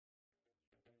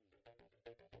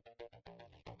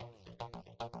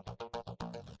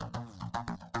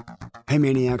Hey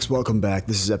Maniacs, welcome back.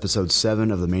 This is episode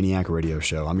 7 of the MAINEiac Radio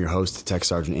Show. I'm your host, Tech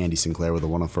Sergeant Andy Sinclair with the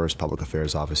 101st Public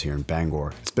Affairs Office here in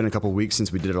Bangor. It's been a couple weeks since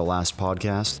we did our last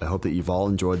podcast. I hope that you've all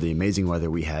enjoyed the amazing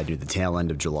weather we had near the tail end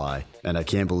of July. And I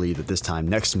can't believe that this time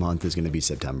next month is going to be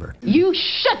September. You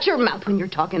shut your mouth when you're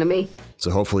talking to me. So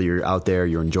hopefully you're out there,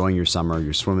 you're enjoying your summer,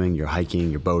 you're swimming, you're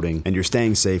hiking, you're boating, and you're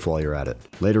staying safe while you're at it.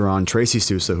 Later on, Tracy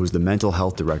Sousa, who's the mental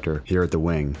health director here at the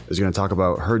Wing, is going to talk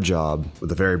about her job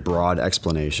with a very broad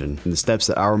explanation and the steps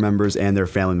that our members and their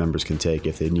family members can take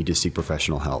if they need to seek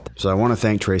professional help. So I want to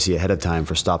thank Tracy ahead of time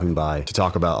for stopping by to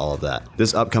talk about all of that.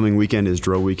 This upcoming weekend is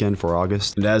Drill Weekend for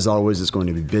August, and as always, it's going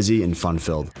to be busy and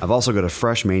fun-filled. I've also got a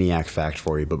fresh MAINEiac Fact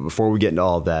for you, but before we get into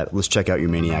all of that, let's check out your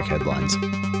MAINEiac headlines.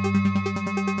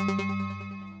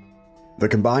 The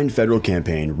Combined Federal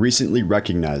Campaign recently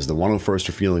recognized the 101st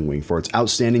Refueling Wing for its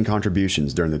outstanding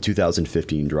contributions during the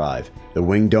 2015 drive. The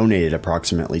Wing donated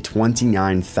approximately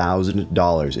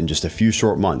 $29,000 in just a few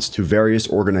short months to various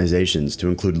organizations to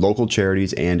include local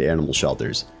charities and animal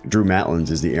shelters. Drew Matlins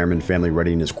is the Airman Family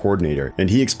Readiness Coordinator, and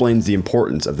he explains the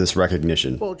importance of this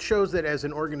recognition. Well, it shows that as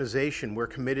an organization, we're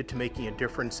committed to making a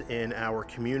difference in our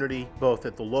community, both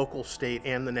at the local, state,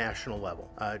 and the national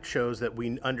level. It shows that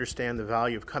we understand the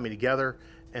value of coming together,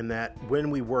 and that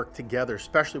when we work together,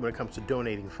 especially when it comes to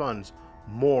donating funds,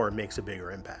 more makes a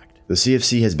bigger impact. The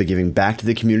CFC has been giving back to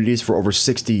the communities for over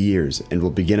 60 years and will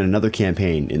begin another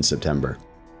campaign in September.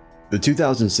 The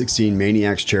 2016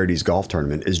 MAINEiac Charities Golf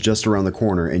Tournament is just around the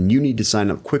corner, and you need to sign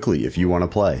up quickly if you want to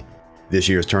play. This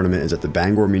year's tournament is at the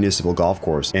Bangor Municipal Golf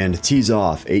Course and tees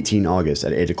off 18 August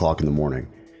at 8 o'clock in the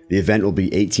morning. The event will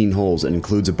be 18 holes and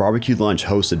includes a barbecue lunch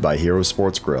hosted by Hero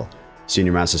Sports Grill.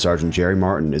 Senior Master Sergeant Jerry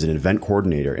Martin is an event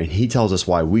coordinator, and he tells us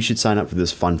why we should sign up for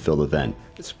this fun-filled event.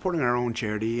 It's supporting our own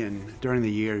charity, and during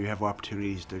the year you have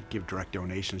opportunities to give direct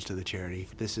donations to the charity.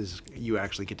 This is, you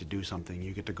actually get to do something.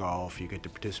 You get to golf, you get to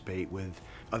participate with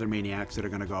other maniacs that are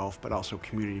going to golf, but also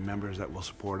community members that will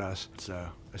support us. It's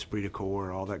esprit de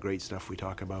corps, all that great stuff we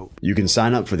talk about. You can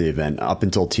sign up for the event up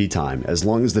until tea time, as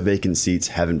long as the vacant seats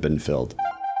haven't been filled.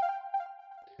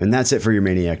 And that's it for your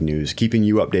MAINEiac news. Keeping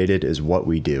you updated is what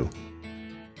we do.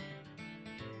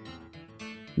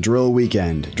 Drill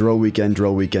weekend, drill weekend,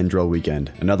 drill weekend, drill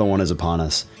weekend. Another one is upon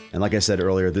us. And like I said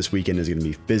earlier, this weekend is going to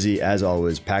be busy as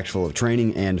always, packed full of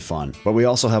training and fun. But we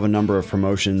also have a number of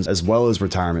promotions as well as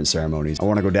retirement ceremonies. I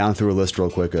want to go down through a list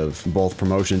real quick of both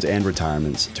promotions and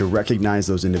retirements to recognize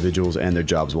those individuals and their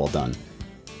jobs well done.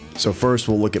 So first,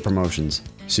 we'll look at promotions.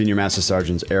 Senior Master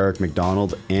Sergeants Eric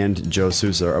McDonald and Joe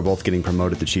Sousa are both getting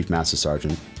promoted to Chief Master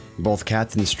Sergeant. Both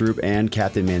Captain Stroop and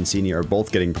Captain Mancini are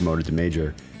both getting promoted to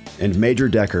Major. And Major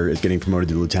Decker is getting promoted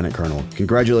to Lieutenant Colonel.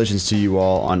 Congratulations to you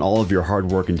all on all of your hard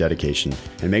work and dedication.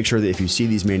 And make sure that if you see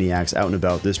these maniacs out and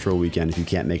about this drill weekend, if you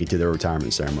can't make it to their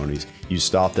retirement ceremonies, you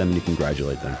stop them and you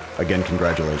congratulate them. Again,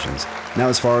 congratulations. Now,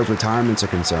 as far as retirements are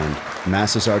concerned,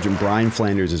 Master Sergeant Brian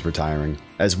Flanders is retiring,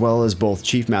 as well as both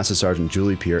Chief Master Sergeant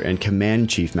Julie Peer and Command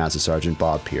Chief Master Sergeant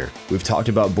Bob Peer. We've talked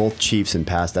about both chiefs in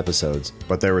past episodes,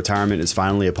 but their retirement is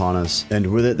finally upon us,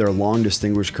 and with it, their long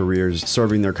distinguished careers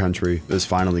serving their country is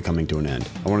finally coming to an end.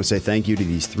 I want to say thank you to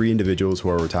these 3 individuals who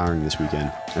are retiring this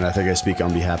weekend, and I think I speak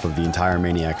on behalf of the entire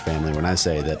MAINEiac family when I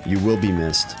say that you will be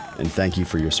missed, and thank you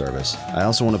for your service. I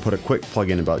also want to put a quick plug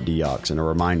in about DEOX and a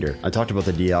reminder. I talked about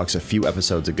the DEOX a few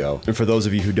episodes ago, and for those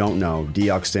of you who don't know,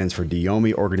 DEOX stands for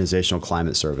Diomi Organizational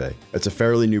Climate Survey. It's a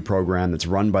fairly new program that's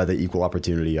run by the Equal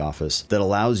Opportunity Office that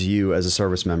allows you as a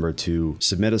service member to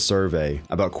submit a survey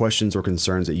about questions or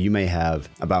concerns that you may have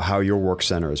about how your work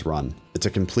center is run. It's a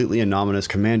completely anonymous,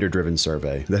 commander-driven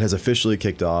survey that has officially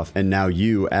kicked off, and now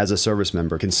you, as a service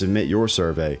member, can submit your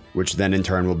survey, which then in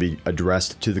turn will be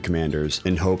addressed to the commanders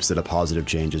in hopes that a positive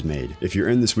change is made. If you're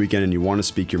in this weekend and you want to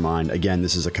speak your mind, again,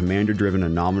 this is a commander-driven,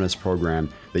 anonymous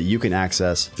program that you can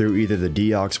access through either the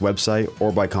DEOX website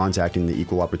or by contacting the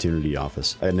Equal Opportunity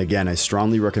Office. And again, I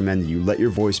strongly recommend that you let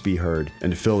your voice be heard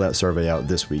and fill that survey out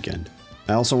this weekend.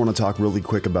 I also want to talk really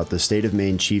quick about the State of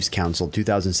Maine Chiefs Council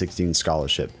 2016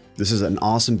 Scholarship. This is an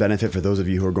awesome benefit for those of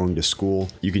you who are going to school.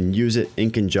 You can use it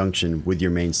in conjunction with your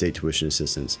Maine State tuition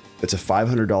assistance. It's a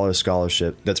 $500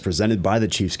 scholarship that's presented by the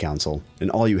Chiefs Council,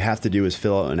 and all you have to do is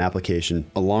fill out an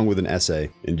application along with an essay,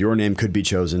 and your name could be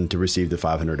chosen to receive the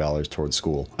 $500 towards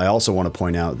school. I also want to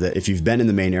point out that if you've been in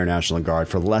the Maine Air National Guard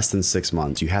for less than 6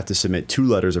 months, you have to submit 2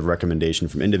 letters of recommendation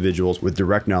from individuals with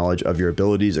direct knowledge of your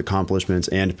abilities, accomplishments,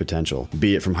 and potential,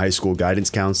 be it from high school guidance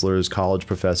counselors, college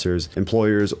professors,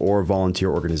 employers, or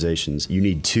volunteer organizations. You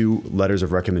need 2 letters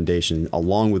of recommendation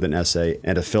along with an essay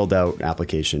and a filled out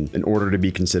application in order to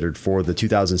be considered for the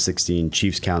 2016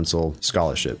 Chiefs Council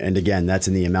Scholarship. And again, that's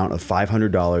in the amount of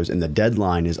 $500, and the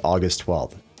deadline is August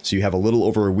 12th. So you have a little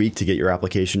over a week to get your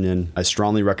application in. I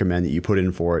strongly recommend that you put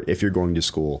in for it if you're going to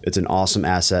school. It's an awesome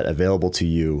asset available to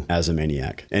you as a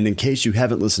MAINEiac. And in case you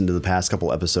haven't listened to the past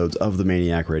couple episodes of the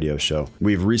MAINEiac Radio Show,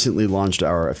 we've recently launched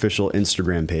our official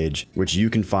Instagram page, which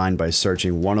you can find by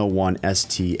searching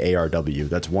 101STARW.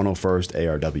 That's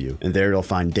 101st ARW. And there you'll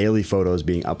find daily photos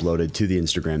being uploaded to the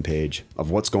Instagram page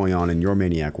of what's going on in your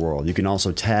MAINEiac world. You can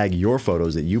also tag your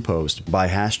photos that you post by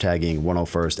hashtagging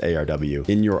 101st ARW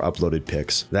in your uploaded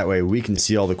pics. That way we can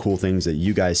see all the cool things that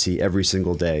you guys see every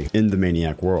single day in the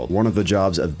MAINEiac world. One of the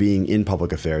jobs of being in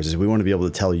public affairs is we want to be able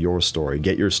to tell your story,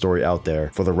 get your story out there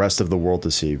for the rest of the world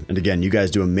to see. And again, you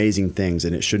guys do amazing things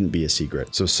and it shouldn't be a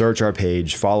secret. So search our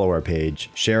page, follow our page,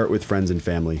 share it with friends and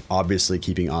family, obviously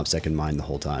keeping OPSEC in mind the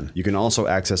whole time. You can also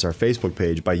access our Facebook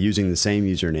page by using the same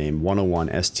username,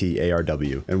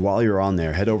 101STARW. And while you're on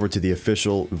there, head over to the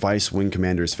official Vice Wing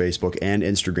Commanders Facebook and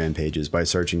Instagram pages by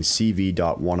searching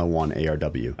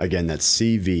CV.101ARW. Again, that's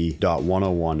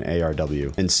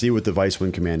CV.101ARW, and see what the Vice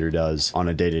Wing Commander does on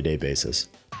a day-to-day basis.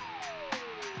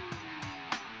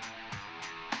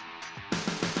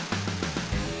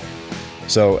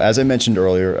 So, as I mentioned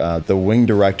earlier, the Wing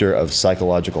Director of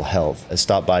Psychological Health has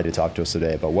stopped by to talk to us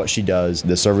today about what she does,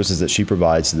 the services that she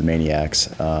provides to the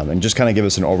MAINEiacs, and just kind of give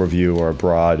us an overview or a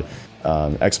broad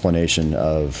explanation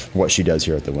of what she does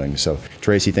here at the Wing. So,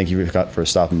 Tracy, thank you for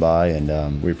stopping by,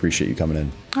 and we appreciate you coming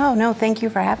in. Oh, no, thank you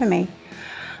for having me.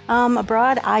 A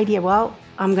broad idea, well,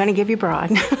 I'm going to give you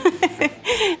broad.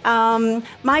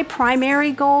 My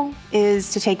primary goal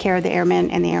is to take care of the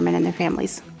airmen and their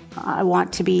families. I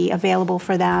want to be available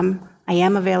for them. I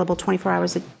am available 24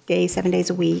 hours a day, 7 days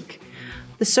a week.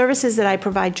 The services that I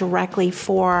provide directly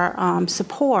for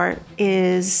support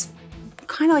is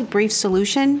kind of like brief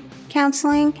solution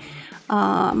counseling.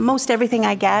 Most everything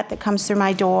I get that comes through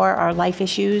my door are life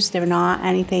issues. They're not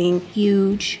anything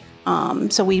huge.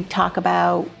 So we talk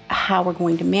about how we're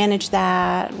going to manage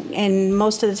that. And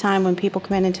most of the time when people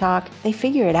come in and talk, they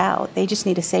figure it out. They just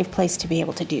need a safe place to be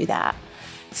able to do that.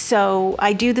 So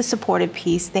I do the supportive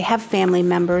piece. They have family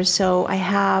members. So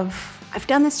I've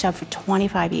done this job for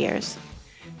 25 years.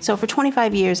 So for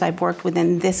 25 years, I've worked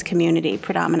within this community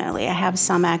predominantly. I have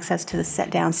some access to the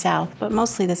set down south, but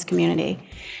mostly this community.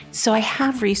 So I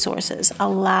have resources, a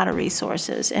lot of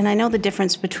resources, and I know the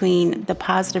difference between the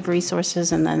positive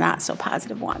resources and the not so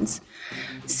positive ones.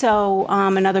 So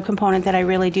another component that I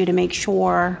really do to make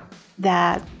sure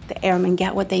that the airmen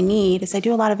get what they need is I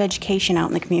do a lot of education out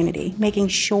in the community, making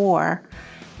sure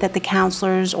that the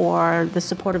counselors or the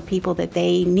supportive people that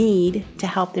they need to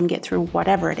help them get through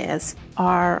whatever it is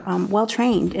are well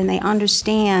trained, and they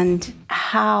understand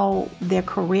how their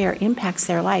career impacts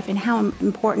their life and how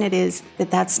important it is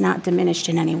that that's not diminished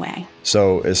in any way.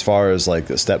 So as far as like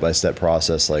the step-by-step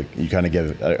process, like you kind of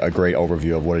give a great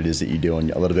overview of what it is that you do and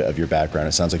a little bit of your background.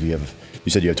 It sounds like you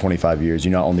said you have 25 years.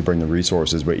 You not only bring the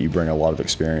resources, but you bring a lot of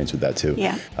experience with that too.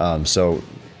 Yeah. So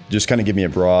just kind of give me a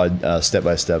broad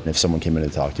step-by-step if someone came in to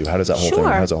talk to you. How does that whole thing,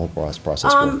 how does that whole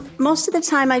process work? Most of the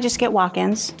time I just get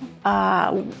walk-ins.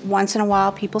 Once in a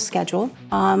while people schedule.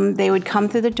 They would come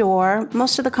through the door.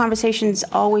 Most of the conversations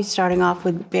always starting off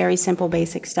with very simple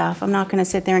basic stuff. I'm not going to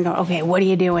sit there and go, okay, what are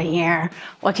you doing here?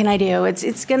 What can I do?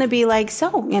 It's going to be like,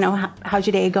 so, how's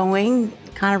your day going?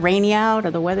 Kind of rainy out,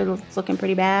 or the weather's looking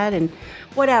pretty bad, and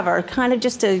whatever. Kind of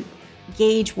just to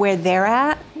gauge where they're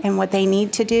at and what they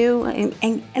need to do,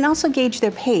 and also gauge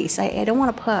their pace. I don't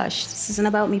want to push. This isn't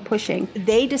about me pushing.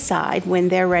 They decide when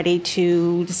they're ready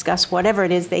to discuss whatever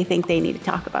it is they think they need to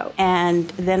talk about. And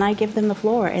then I give them the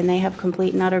floor, and they have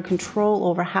complete and utter control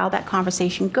over how that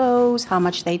conversation goes, how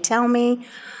much they tell me.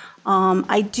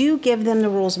 I do give them the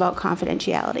rules about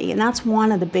confidentiality, and that's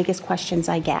one of the biggest questions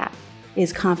I get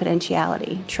is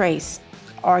confidentiality. Trace,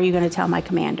 are you going to tell my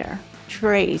commander?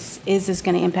 Trace, is this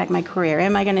going to impact my career?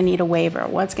 Am I going to need a waiver?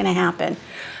 What's going to happen?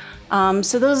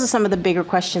 So those are some of the bigger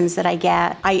questions that I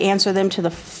get. I answer them to the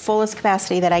fullest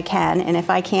capacity that I can, and if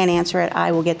I can't answer it,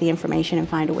 I will get the information and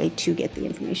find a way to get the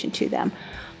information to them.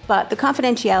 But the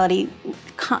confidentiality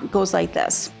goes like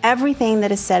this. Everything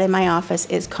that is said in my office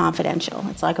is confidential.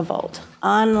 It's like a vault.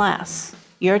 Unless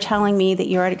you're telling me that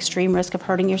you're at extreme risk of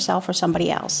hurting yourself or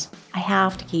somebody else. I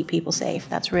have to keep people safe.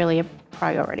 That's really a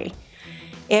priority.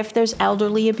 If there's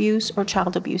elderly abuse or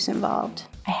child abuse involved,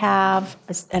 I have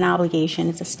an obligation.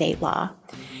 It's a state law.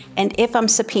 And if I'm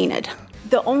subpoenaed,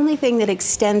 the only thing that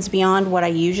extends beyond what I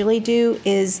usually do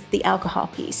is the alcohol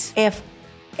piece. If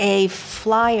a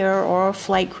flyer or a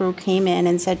flight crew came in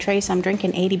and said, Trace, I'm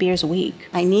drinking 80 beers a week,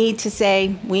 I need to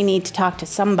say, we need to talk to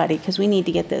somebody because we need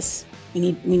to get this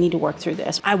we need to work through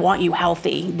this. I want you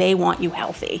healthy. They want you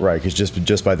healthy. Right, because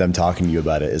just by them talking to you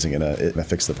about it isn't gonna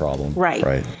fix the problem.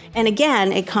 Right. And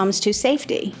again, it comes to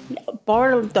safety.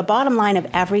 The bottom line of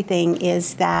everything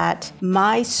is that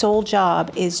my sole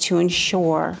job is to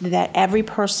ensure that every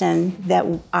person that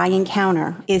I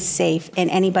encounter is safe and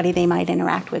anybody they might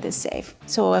interact with is safe.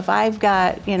 So if I've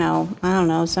got,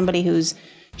 somebody who's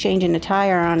changing a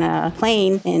tire on a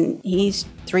plane and he's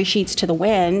 3 sheets to the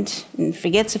wind and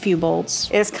forgets a few bolts,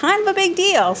 it's kind of a big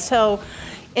deal. So,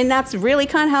 and that's really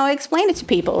kind of how I explain it to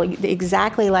people,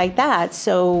 exactly like that.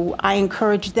 So I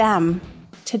encourage them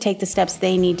to take the steps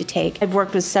they need to take. I've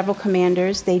worked with several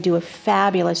commanders. They do a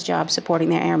fabulous job supporting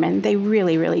their airmen. They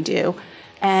really, really do.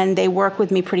 And they work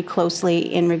with me pretty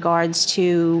closely in regards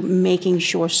to making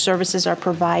sure services are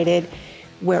provided,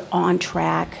 we're on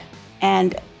track.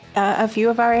 And a few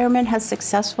of our airmen have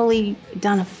successfully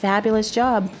done a fabulous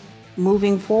job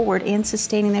moving forward and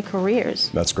sustaining their careers.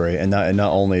 That's great. And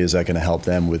not only is that going to help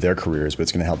them with their careers, but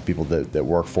it's going to help people that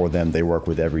work for them, they work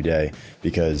with every day.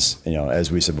 Because,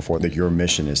 as we said before, that your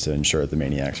mission is to ensure that the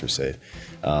Maniacs are safe.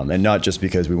 And not just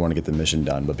because we want to get the mission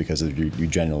done, but because you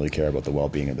generally care about the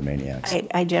well-being of the Maniacs.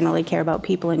 I generally care about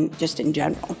people in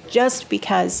general. Just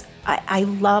because I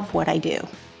love what I do.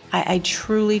 I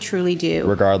truly, truly do.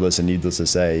 Regardless, and needless to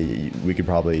say, we could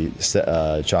probably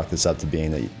chalk this up to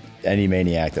being that any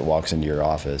Maniac that walks into your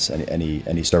office,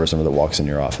 any service member that walks in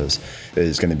your office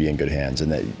is going to be in good hands,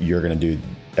 and that you're going to do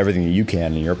everything that you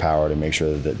can in your power to make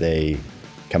sure that they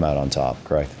come out on top,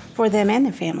 correct? For them and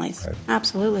their families. Right.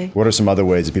 Absolutely. What are some other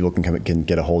ways that people can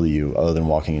get a hold of you other than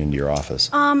walking into your office?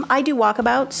 I do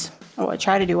walkabouts. Or I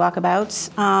try to do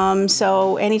walkabouts.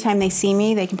 So anytime they see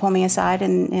me, they can pull me aside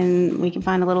and we can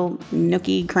find a little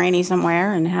nookie cranny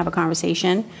somewhere and have a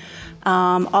conversation.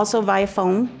 Also via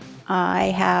phone. I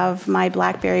have my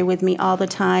BlackBerry with me all the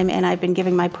time, and I've been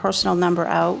giving my personal number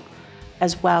out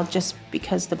as well, just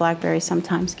because the BlackBerry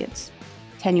sometimes gets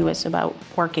tenuous about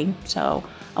working. So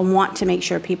I want to make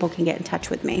sure people can get in touch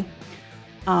with me.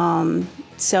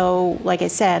 So, like I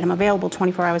said, I'm available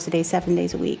 24 hours a day, 7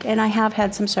 days a week. And I have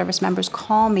had some service members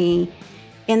call me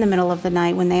in the middle of the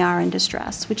night when they are in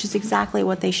distress, which is exactly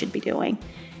what they should be doing.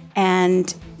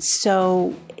 And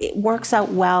so it works out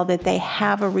well that they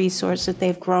have a resource that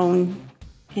they've grown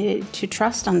to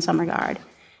trust on some regard.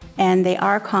 And they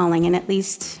are calling, and at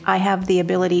least I have the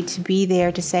ability to be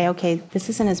there to say, okay, this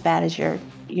isn't as bad as you're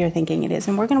thinking it is,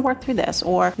 and we're going to work through this,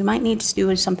 or we might need to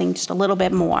do something just a litlittle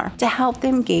bit more to help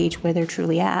them gauge where they're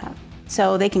truly at.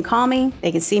 So they can call me,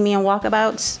 they can see me on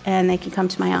walkabouts, and they can come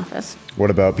to my office. What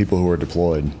about people who are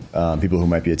deployed, people who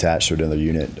might be attached to another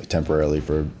unit temporarily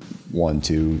for 1,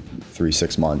 2, 3,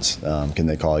 6 months? Can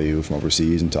they call you from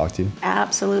overseas and talk to you?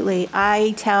 Absolutely.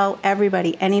 I tell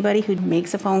everybody, anybody who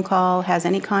makes a phone call, has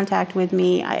any contact with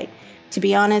me, to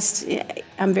be honest,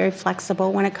 I'm very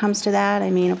flexible when it comes to that. I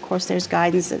mean, of course, there's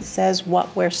guidance that says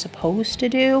what we're supposed to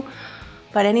do,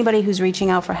 but anybody who's reaching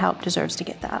out for help deserves to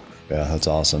get that. Yeah, that's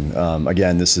awesome.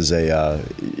 Again, this is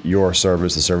your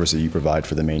service, the service that you provide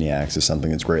for the Maniacs is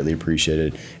something that's greatly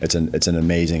appreciated. It's an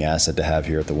amazing asset to have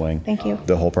here at the Wing. Thank you.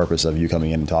 The whole purpose of you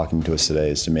coming in and talking to us today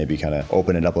is to maybe kind of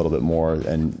open it up a little bit more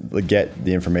and get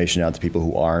the information out to people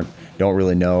who don't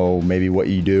really know maybe what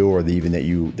you do, or even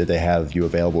that they have you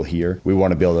available here. We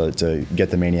want to be able to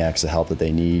get the Maniacs the help that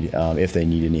they need, if they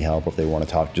need any help, if they want to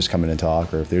talk, just come in and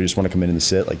talk, or if they just want to come in and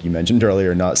sit, like you mentioned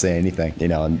earlier, and not say anything.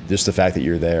 And just the fact that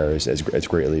you're there is it's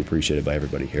greatly appreciated by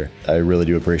everybody here. I really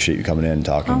do appreciate you coming in and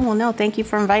talking. Oh, well, no, thank you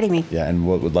for inviting me. Yeah, and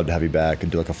would love to have you back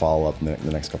and do like a follow-up in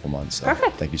the next couple months. So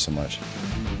perfect. Thank you so much.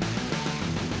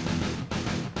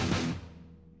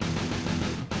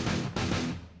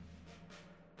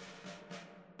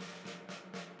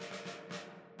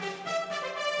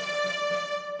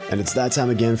 And it's that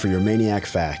time again for your MAINEiac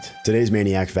Fact. Today's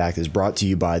MAINEiac Fact is brought to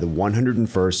you by the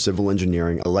 101st Civil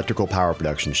Engineering Electrical Power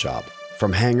Production Shop.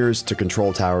 From hangars to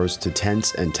control towers to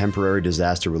tents and temporary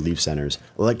disaster relief centers,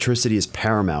 electricity is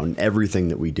paramount in everything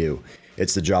that we do.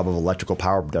 It's the job of electrical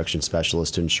power production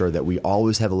specialists to ensure that we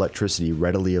always have electricity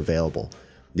readily available.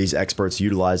 These experts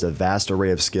utilize a vast array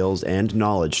of skills and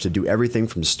knowledge to do everything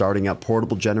from starting up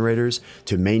portable generators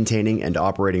to maintaining and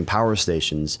operating power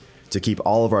stations to keep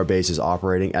all of our bases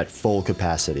operating at full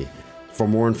capacity. For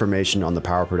more information on the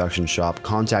Power Production Shop,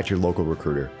 contact your local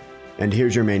recruiter. And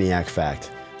here's your MAINEiac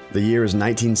Fact. The year is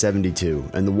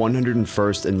 1972, and the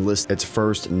 101st enlists its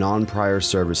first non-prior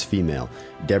service female.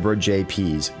 Deborah J.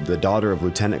 Pease, the daughter of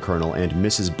Lieutenant Colonel and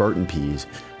Mrs. Burton Pease,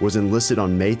 was enlisted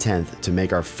on May 10th to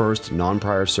make our first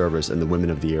non-prior service in the Women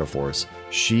of the Air Force.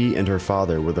 She and her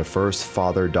father were the first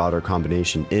father-daughter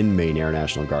combination in Maine Air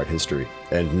National Guard history.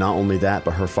 And not only that,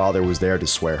 but her father was there to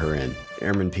swear her in.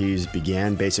 Airman Pease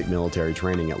began basic military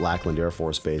training at Lackland Air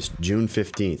Force Base June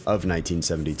 15th of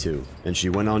 1972, and she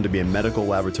went on to be a medical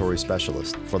laboratory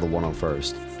specialist for the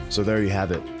 101st. So there you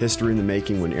have it, history in the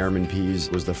making when Airman Pease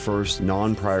was the first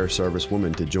non-prior service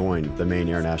woman to join the Maine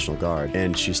Air National Guard,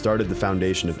 and she started the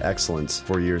foundation of excellence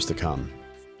for years to come.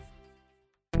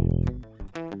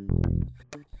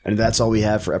 And that's all we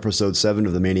have for episode 7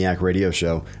 of the MAINEiac Radio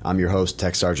Show. I'm your host,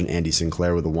 Tech Sergeant Andy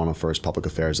Sinclair with the 101st Public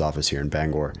Affairs Office here in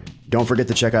Bangor. Don't forget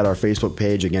to check out our Facebook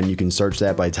page. Again, you can search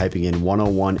that by typing in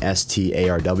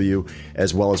 101STARW,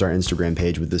 as well as our Instagram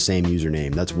page with the same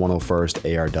username. That's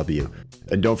 101STARW.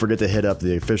 And don't forget to hit up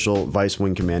the official Vice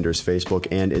Wing Commander's Facebook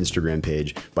and Instagram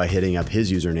page by hitting up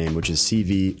his username, which is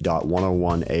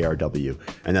cv.101ARW.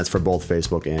 And that's for both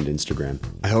Facebook and Instagram.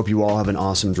 I hope you all have an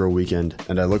awesome drill weekend,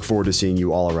 and I look forward to seeing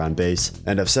you all around base.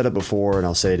 And I've said it before, and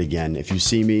I'll say it again. If you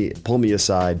see me, pull me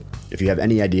aside. If you have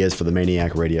any ideas for the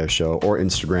MAINEiac Radio Show, or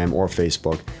Instagram, or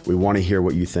Facebook, we want to hear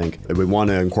what you think. We want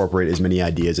to incorporate as many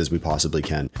ideas as we possibly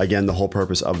can. Again, the whole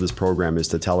purpose of this program is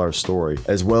to tell our story,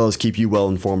 as well as keep you well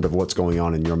informed of what's going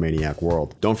on in your MAINEiac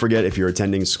world. Don't forget, if you're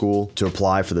attending school, to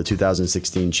apply for the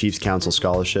 2016 Chiefs Council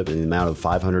Scholarship in the amount of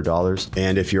 $500.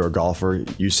 And if you're a golfer,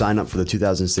 you sign up for the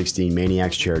 2016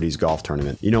 MAINEiac Charities Golf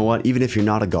Tournament. You know what? Even if you're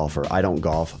not a golfer, I don't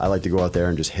golf. I like to go out there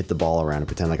and just hit the ball around and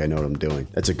pretend like I know what I'm doing.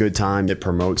 It's a good time. It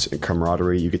promotes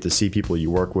camaraderie. You get to see people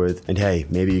you work with. And hey,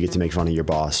 maybe you get to make fun of your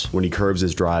boss when he curves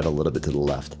his drive a little bit to the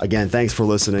left. Again, thanks for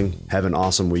listening. Have an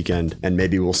awesome weekend. And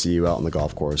maybe we'll see you out on the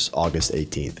golf course August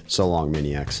 18th. So long,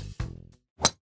 MAINEiacs.